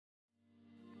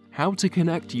How to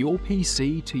connect your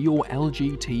PC to your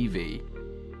LG TV.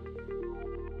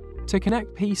 To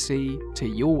connect PC to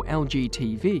your LG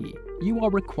TV, you are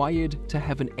required to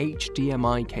have an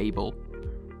HDMI cable.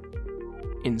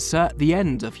 Insert the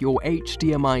end of your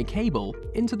HDMI cable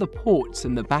into the ports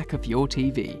in the back of your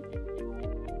TV.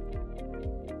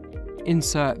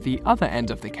 Insert the other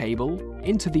end of the cable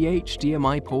into the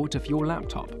HDMI port of your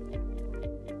laptop.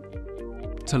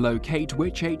 To locate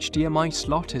which HDMI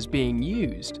slot is being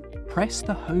used, press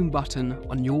the Home button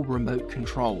on your remote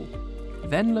control.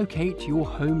 Then locate your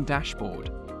home dashboard.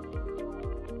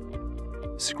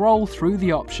 Scroll through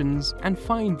the options and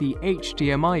find the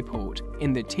HDMI port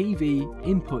in the TV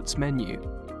Inputs menu.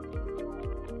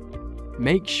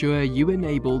 Make sure you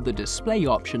enable the display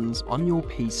options on your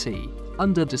PC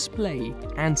under Display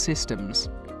and Systems.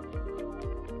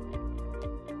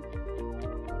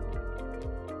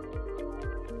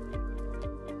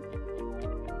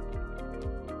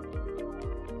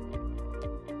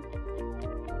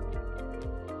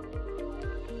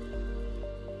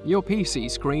 Your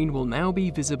PC screen will now be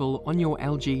visible on your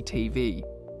LG TV.